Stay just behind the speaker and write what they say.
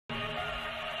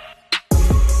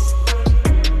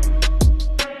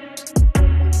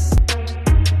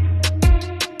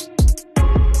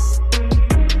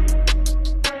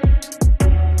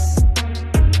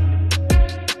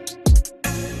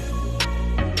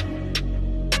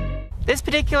This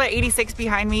particular 86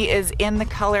 behind me is in the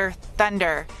color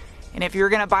Thunder. And if you're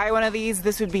gonna buy one of these,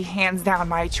 this would be hands down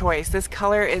my choice. This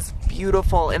color is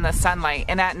beautiful in the sunlight.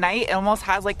 And at night, it almost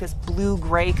has like this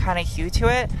blue-gray kind of hue to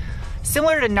it.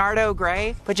 Similar to Nardo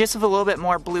Gray, but just with a little bit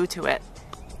more blue to it.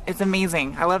 It's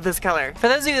amazing. I love this color. For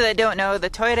those of you that don't know, the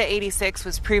Toyota 86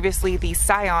 was previously the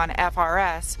Scion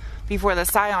FRS before the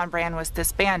Scion brand was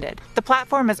disbanded. The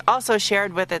platform is also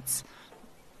shared with its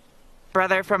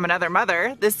brother from another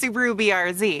mother, the Subaru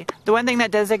BRZ. The one thing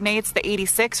that designates the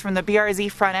 86 from the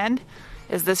BRZ front end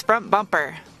is this front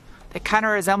bumper that kind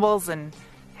of resembles an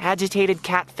agitated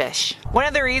catfish. One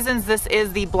of the reasons this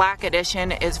is the black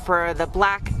edition is for the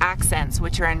black accents,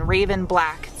 which are in Raven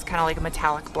Black. It's kind of like a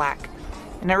metallic black.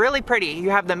 And they're really pretty. You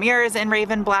have the mirrors in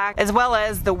Raven Black, as well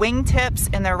as the wingtips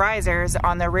and the risers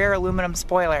on the rear aluminum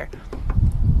spoiler.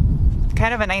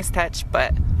 Kind of a nice touch,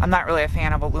 but I'm not really a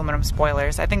fan of aluminum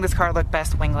spoilers. I think this car looked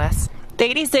best wingless. The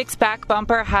 86 back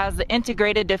bumper has the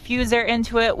integrated diffuser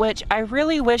into it, which I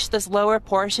really wish this lower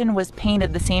portion was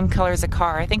painted the same color as the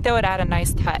car. I think that would add a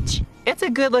nice touch. It's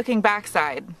a good looking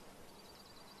backside.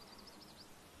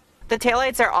 The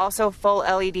taillights are also full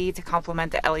LED to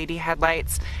complement the LED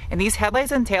headlights. And these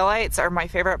headlights and taillights are my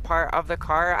favorite part of the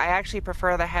car. I actually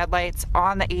prefer the headlights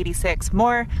on the 86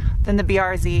 more than the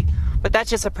BRZ, but that's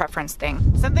just a preference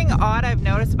thing. Something odd I've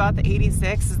noticed about the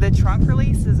 86 is the trunk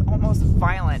release is almost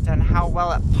violent on how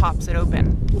well it pops it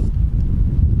open.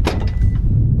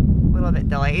 A little bit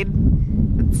delayed.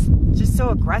 It's just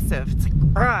so aggressive. It's like,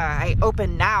 I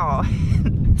open now.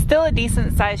 Still a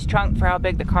decent sized trunk for how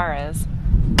big the car is.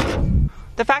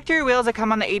 The factory wheels that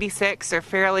come on the 86 are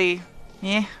fairly,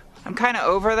 I'm kind of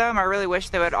over them. I really wish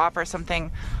they would offer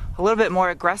something a little bit more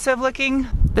aggressive looking.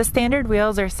 The standard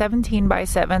wheels are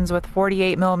 17x7s with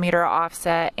 48mm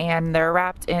offset, and they're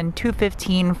wrapped in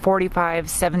 215, 45,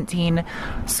 17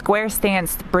 square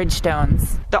stanced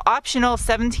Bridgestones. The optional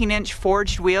 17-inch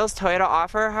forged wheels Toyota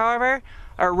offer, however,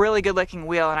 are a really good looking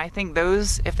wheel, and I think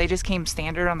those, if they just came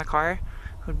standard on the car,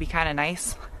 would be kind of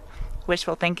nice.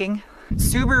 Wishful thinking.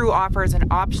 Subaru offers an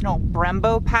optional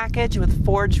Brembo package with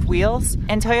forged wheels,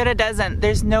 and Toyota doesn't.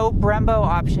 There's no Brembo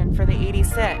option for the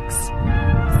 86.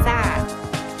 Sad.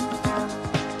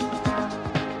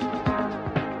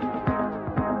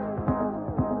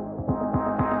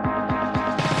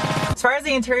 As far as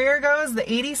the interior goes, the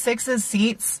 86's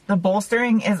seats, the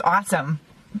bolstering is awesome.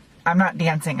 I'm not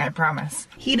dancing, I promise.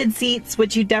 Heated seats,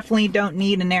 which you definitely don't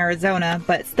need in Arizona,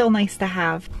 but still nice to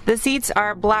have. The seats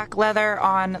are black leather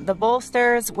on the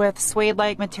bolsters with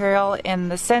suede-like material in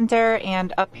the center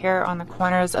and up here on the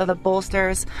corners of the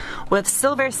bolsters with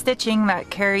silver stitching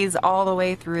that carries all the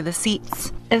way through the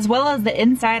seats, as well as the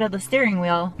inside of the steering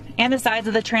wheel and the sides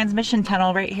of the transmission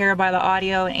tunnel right here by the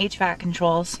audio and HVAC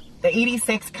controls. The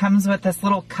 86 comes with this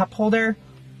little cup holder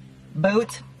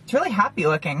boat. It's really happy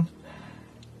looking.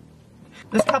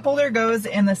 This cup holder goes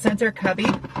in the center cubby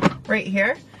right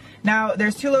here. Now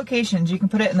there's two locations. You can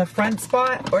put it in the front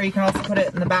spot, or you can also put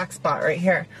it in the back spot right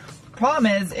here. Problem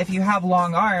is, if you have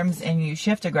long arms and you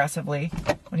shift aggressively,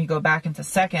 when you go back into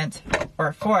second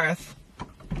or fourth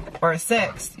or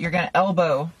sixth, you're gonna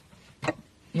elbow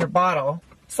your bottle.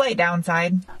 Slight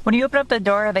downside. When you open up the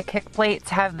door, the kick plates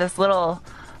have this little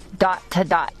dot to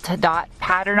dot to dot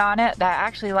pattern on it that I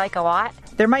actually like a lot.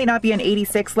 There might not be an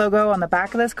 86 logo on the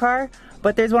back of this car,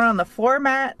 but there's one on the floor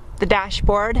mat, the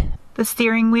dashboard, the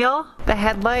steering wheel, the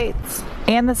headlights,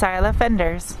 and the side of the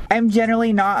fenders. I'm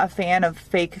generally not a fan of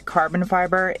fake carbon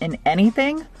fiber in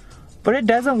anything, but it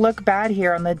doesn't look bad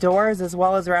here on the doors as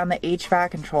well as around the HVAC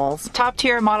controls. Top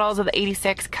tier models of the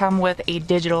 86 come with a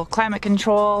digital climate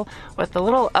control with the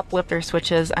little uplifter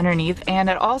switches underneath,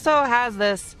 and it also has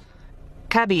this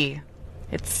cubby.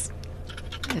 It's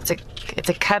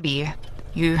a cubby.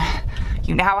 You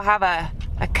now have a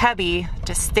cubby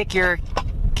to stick your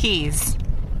keys.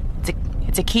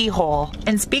 It's a keyhole.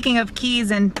 And speaking of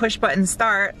keys and push button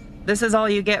start, this is all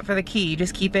you get for the key. You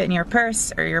just keep it in your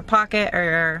purse or your pocket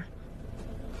or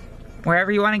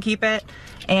wherever you want to keep it,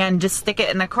 and just stick it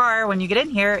in the car when you get in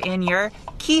here in your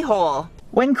keyhole.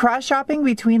 When cross shopping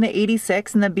between the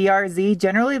 86 and the BRZ,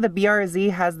 generally the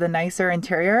BRZ has the nicer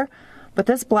interior, but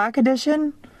this black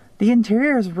edition, the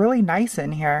interior is really nice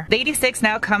in here. The 86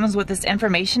 now comes with this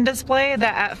information display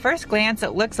that at first glance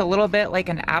it looks a little bit like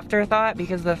an afterthought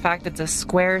because of the fact it's a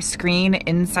square screen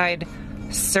inside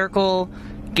circle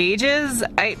gauges.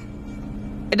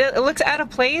 It looks out of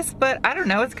place, but I don't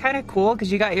know, it's kind of cool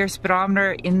because you got your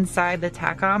speedometer inside the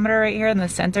tachometer right here in the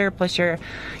center, plus your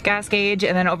gas gauge,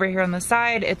 and then over here on the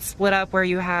side it's split up where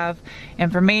you have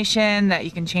information that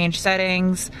you can change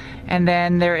settings, and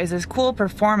then there is this cool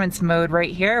performance mode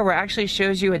right here where it actually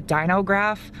shows you a dyno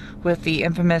graph with the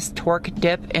infamous torque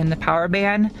dip in the power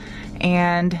band,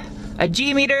 and a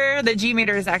G meter. The G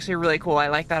meter is actually really cool, I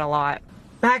like that a lot.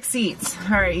 Back seats.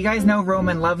 All right, you guys know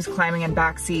Roman loves climbing in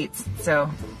back seats, so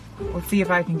let's see if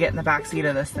I can get in the back seat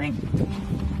of this thing.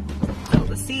 Fill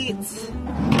the seats,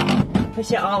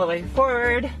 push it all the way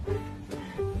forward.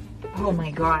 Oh my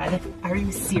God, are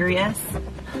you serious?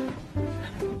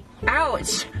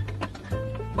 Ouch!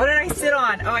 What did I sit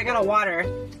on? Oh, I got a water.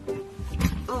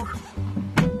 Ooh.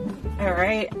 All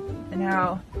right,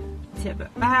 now tip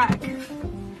it back.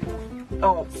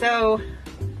 Oh, so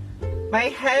my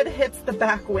head hits the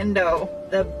back window.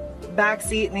 The back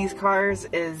seat in these cars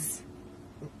is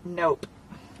nope.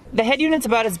 The head unit's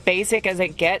about as basic as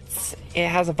it gets. It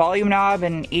has a volume knob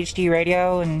and HD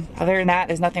radio, and other than that,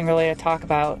 there's nothing really to talk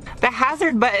about. The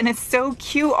hazard button is so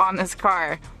cute on this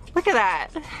car. Look at that.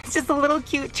 It's just a little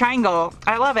cute triangle.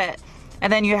 I love it.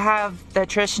 And then you have the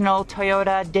traditional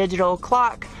Toyota digital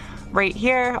clock right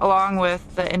here, along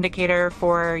with the indicator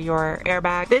for your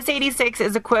airbag. This 86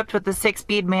 is equipped with the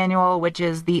 6-speed manual, which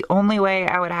is the only way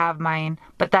I would have mine,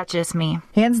 but that's just me.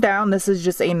 Hands down, this is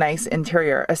just a nice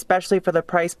interior, especially for the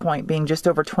price point being just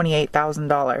over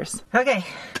 $28,000. Okay,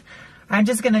 I'm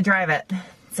just gonna drive it.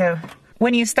 So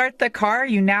when you start the car,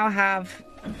 you now have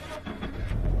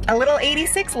a little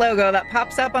 86 logo that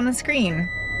pops up on the screen,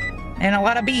 and a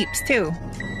lot of beeps too.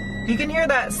 You can hear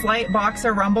that slight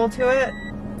Boxer rumble to it,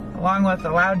 along with the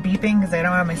loud beeping because I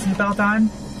don't have my seatbelt on.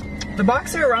 The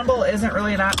Boxer rumble isn't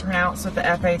really that pronounced with the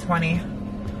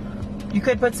FA20. You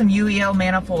could put some UEL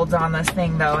manifolds on this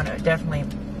thing though, and it would definitely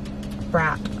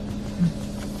brap.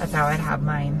 That's how I'd have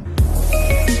mine.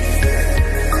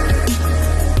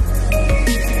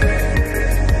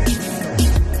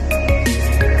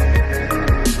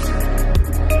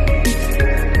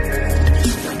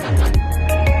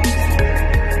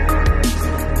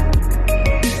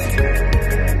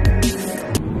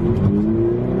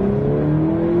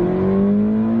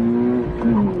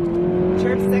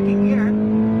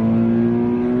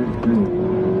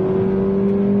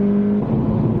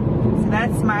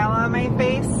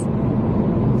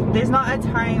 There's not a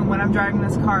time when I'm driving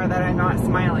this car that I'm not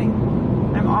smiling.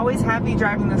 I'm always happy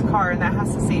driving this car, and that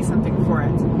has to say something for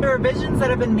it. The revisions that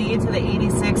have been made to the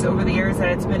 86 over the years that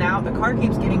it's been out, the car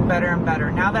keeps getting better and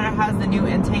better. Now that it has the new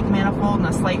intake manifold and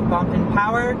a slight bump in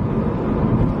power,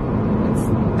 it's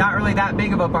not really that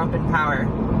big of a bump in power,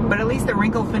 but at least the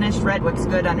wrinkle finished red looks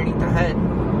good underneath the hood.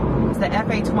 The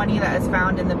FA20 that is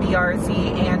found in the BRZ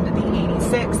and the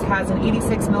 86 has an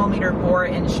 86mm bore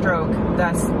in stroke,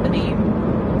 thus the name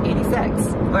 86,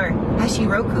 or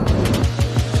Hashiroku.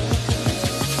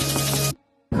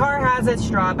 The car has its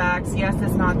drawbacks. Yes,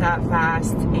 it's not that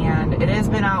fast, and it has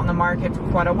been out in the market for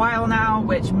quite a while now,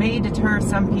 which may deter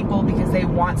some people because they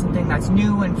want something that's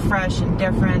new and fresh and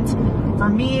different. For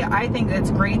me, I think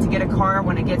it's great to get a car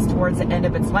when it gets towards the end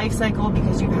of its life cycle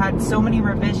because you've had so many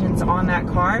revisions on that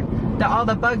car that all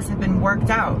the bugs have been worked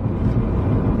out.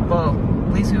 Well,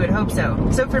 at least we would hope so.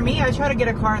 So for me, I try to get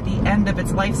a car at the end of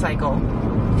its life cycle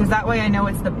because that way I know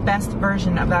it's the best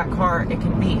version of that car it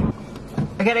can be.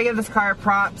 I gotta give this car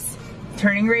props.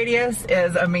 Turning radius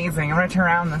is amazing. I'm gonna turn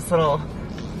around this little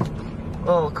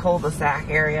cul-de-sac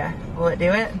area. Will it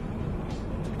do it?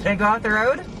 Did I go off the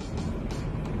road?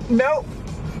 Nope.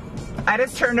 I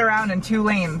just turned around in 2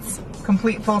 lanes.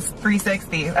 Complete full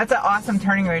 360. That's an awesome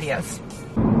turning radius.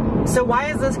 So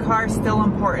why is this car still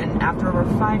important after over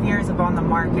 5 years of on the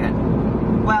market?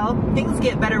 Well, things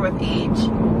get better with age.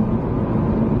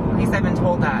 At least I've been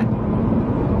told that.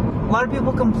 A lot of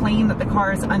people complain that the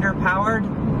car is underpowered,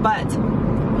 but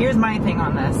here's my thing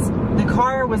on this. The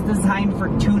car was designed for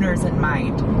tuners in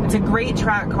mind. It's a great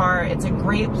track car. It's a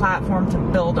great platform to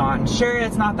build on. Sure,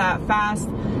 it's not that fast,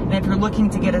 and if you're looking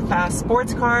to get a fast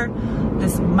sports car,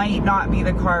 this might not be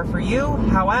the car for you.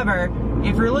 However,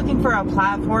 if you're looking for a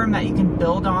platform that you can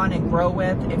build on and grow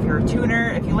with, if you're a tuner,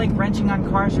 if you like wrenching on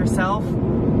cars yourself,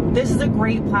 this is a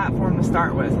great platform to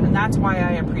start with, and that's why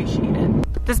I appreciate it.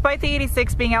 Despite the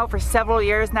 86 being out for several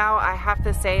years now, I have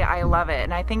to say I love it,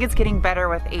 and I think it's getting better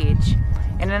with age.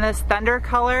 And in this Thunder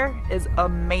color is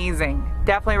amazing.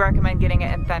 Definitely recommend getting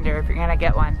it in Thunder if you're gonna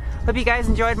get one. Hope you guys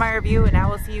enjoyed my review, and I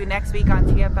will see you next week on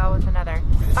TFL with another.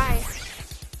 Bye!